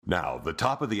Now, the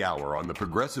top of the hour on the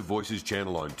Progressive Voices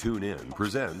channel on TuneIn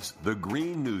presents the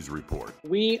Green News Report.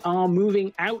 We are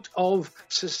moving out of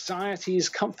society's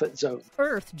comfort zone.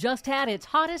 Earth just had its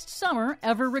hottest summer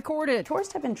ever recorded.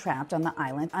 Tourists have been trapped on the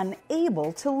island,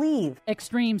 unable to leave.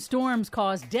 Extreme storms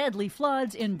caused deadly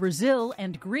floods in Brazil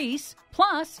and Greece.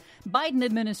 Plus, Biden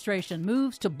administration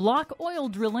moves to block oil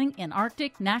drilling in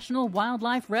Arctic National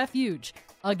Wildlife Refuge.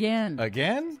 Again.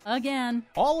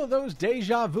 All of those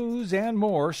deja vus and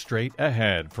more straight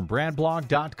ahead. From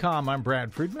BradBlog.com, I'm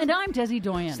Brad Friedman. And I'm Desi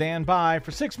Doyen. Stand by for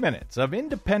 6 minutes of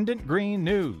independent green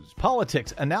news,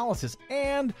 politics, analysis,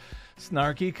 and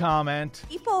snarky comment.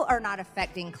 People are not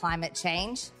affecting climate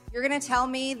change. You're going to tell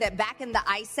me that back in the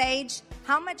Ice Age,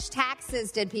 how much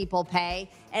taxes did people pay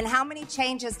and how many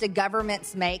changes did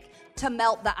governments make to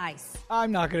melt the ice?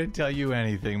 I'm not going to tell you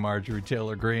anything, Marjorie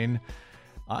Taylor Greene.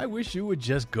 I wish you would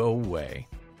just go away.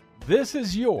 This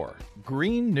is your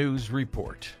Green News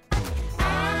Report.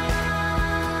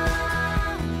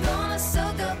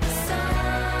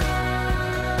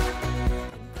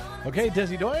 Okay,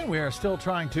 Desi Doyen, we are still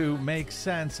trying to make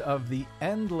sense of the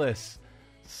endless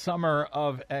summer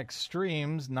of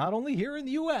extremes, not only here in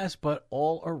the U.S., but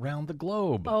all around the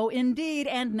globe. Oh, indeed.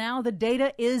 And now the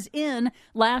data is in.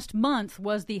 Last month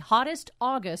was the hottest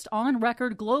August on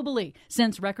record globally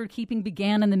since record keeping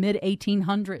began in the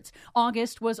mid-1800s.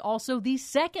 August was also the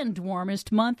second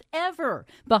warmest month ever,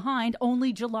 behind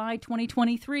only July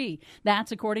 2023.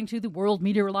 That's according to the World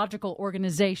Meteorological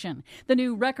Organization. The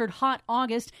new record hot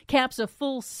August caps a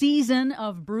full season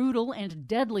of brutal and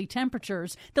deadly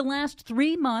temperatures. The last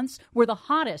 3 months were the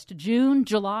hottest June,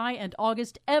 July, and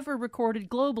August ever recorded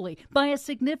globally by a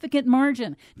significant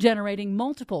margin, generating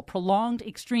multiple prolonged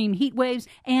extreme heat waves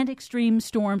and extreme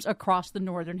storms across the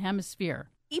northern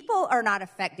hemisphere. People are not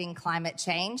affecting climate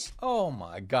change. Oh,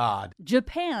 my God.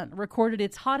 Japan recorded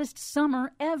its hottest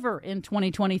summer ever in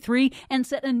 2023 and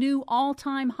set a new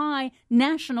all-time high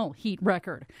national heat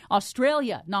record.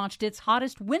 Australia notched its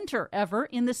hottest winter ever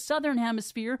in the southern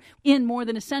hemisphere in more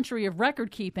than a century of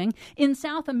record keeping. In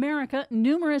South America,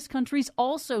 numerous countries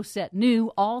also set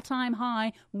new all-time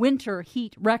high winter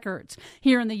heat records.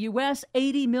 Here in the U.S.,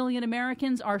 80 million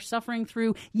Americans are suffering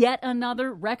through yet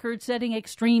another record-setting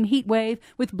extreme heat wave,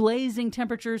 with blazing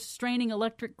temperatures straining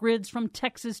electric grids from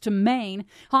Texas to Maine.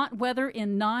 Hot weather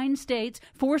in 9 states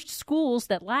forced schools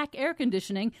that lack air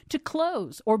conditioning to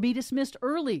close or be dismissed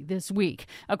early this week.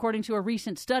 According to a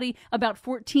recent study, about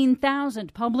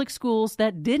 14,000 public schools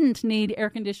that didn't need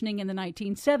air conditioning in the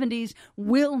 1970s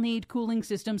will need cooling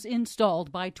systems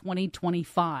installed by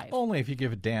 2025. Only if you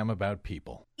give a damn about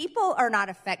people. People are not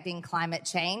affecting climate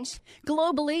change.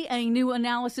 Globally, a new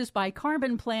analysis by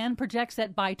Carbon Plan projects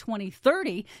that by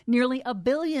 2030, nearly 1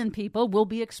 billion people will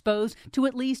be exposed to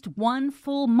at least 1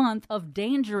 full month of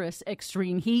dangerous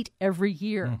extreme heat every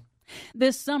year.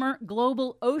 This summer,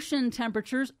 global ocean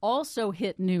temperatures also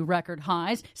hit new record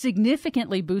highs,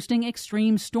 significantly boosting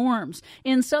extreme storms.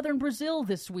 In southern Brazil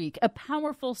this week, a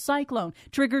powerful cyclone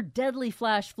triggered deadly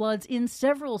flash floods in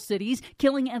several cities,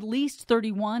 killing at least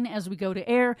 31 as we go to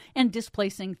air and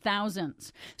displacing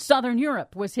thousands. Southern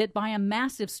Europe was hit by a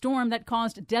massive storm that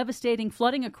caused devastating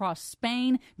flooding across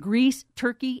Spain, Greece,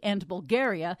 Turkey, and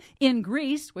Bulgaria. In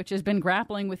Greece, which has been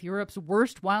grappling with Europe's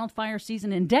worst wildfire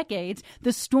season in decades,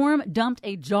 the storm dumped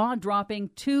a jaw-dropping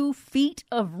 2 feet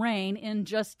of rain in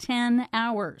just 10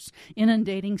 hours,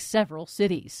 inundating several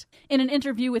cities. In an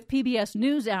interview with PBS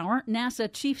NewsHour, NASA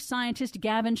Chief Scientist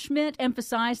Gavin Schmidt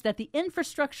emphasized that the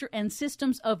infrastructure and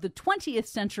systems of the 20th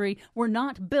century were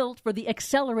not built for the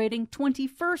accelerating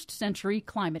 21st century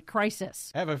climate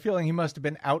crisis. I have a feeling he must have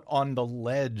been out on the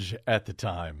ledge at the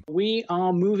time. We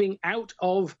are moving out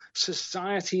of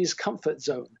society's comfort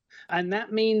zone. And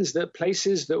that means that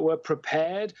places that were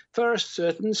prepared for a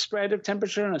certain spread of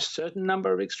temperature and a certain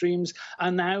number of extremes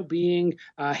are now being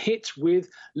hit with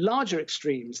larger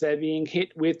extremes. They're being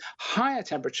hit with higher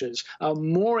temperatures,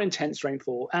 more intense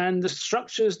rainfall. And the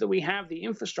structures that we have, the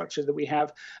infrastructure that we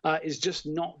have, is just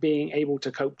not being able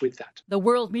to cope with that. The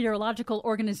World Meteorological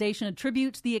Organization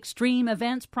attributes the extreme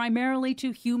events primarily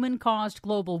to human-caused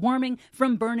global warming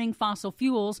from burning fossil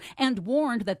fuels and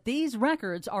warned that these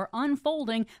records are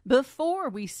unfolding before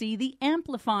we see the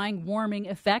amplifying warming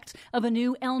effects of a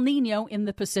new El Nino in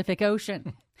the Pacific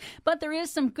Ocean. But there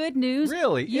is some good news.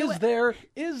 Really? Is there?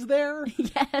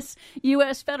 Yes.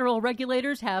 U.S. federal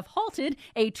regulators have halted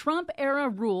a Trump-era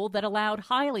rule that allowed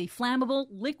highly flammable,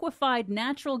 liquefied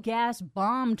natural gas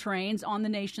bomb trains on the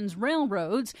nation's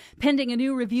railroads, pending a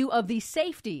new review of the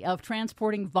safety of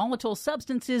transporting volatile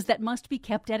substances that must be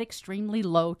kept at extremely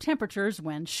low temperatures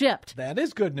when shipped. That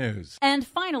is good news. And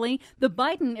finally, the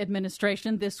Biden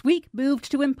administration this week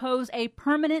moved to impose a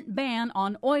permanent ban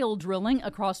on oil drilling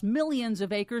across millions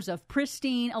of acres of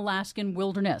pristine Alaskan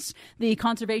wilderness. The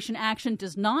conservation action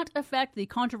does not affect the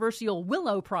controversial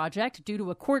Willow Project due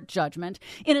to a court judgment.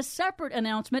 In a separate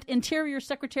announcement, Interior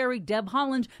Secretary Deb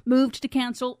Haaland moved to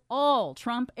cancel all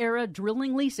Trump-era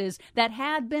drilling leases that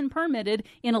had been permitted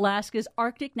in Alaska's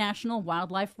Arctic National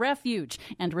Wildlife Refuge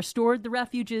and restored the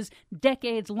refuge's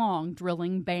decades-long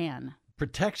drilling ban.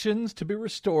 Protections to be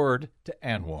restored to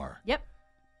ANWR. Yep.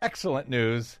 Excellent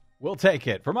news. We'll take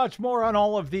it. For much more on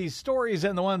all of these stories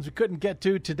and the ones we couldn't get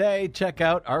to today, check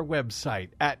out our website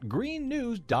at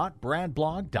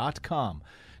greennews.bradblog.com.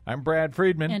 I'm Brad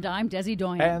Friedman. And I'm Desi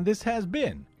Doyen. And this has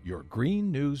been your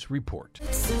Green News Report.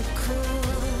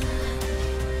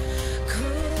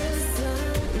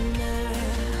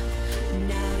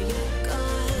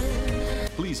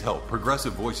 Please help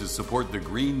Progressive Voices support the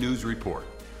Green News Report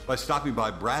by stopping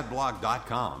by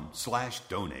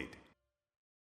bradblog.com/donate.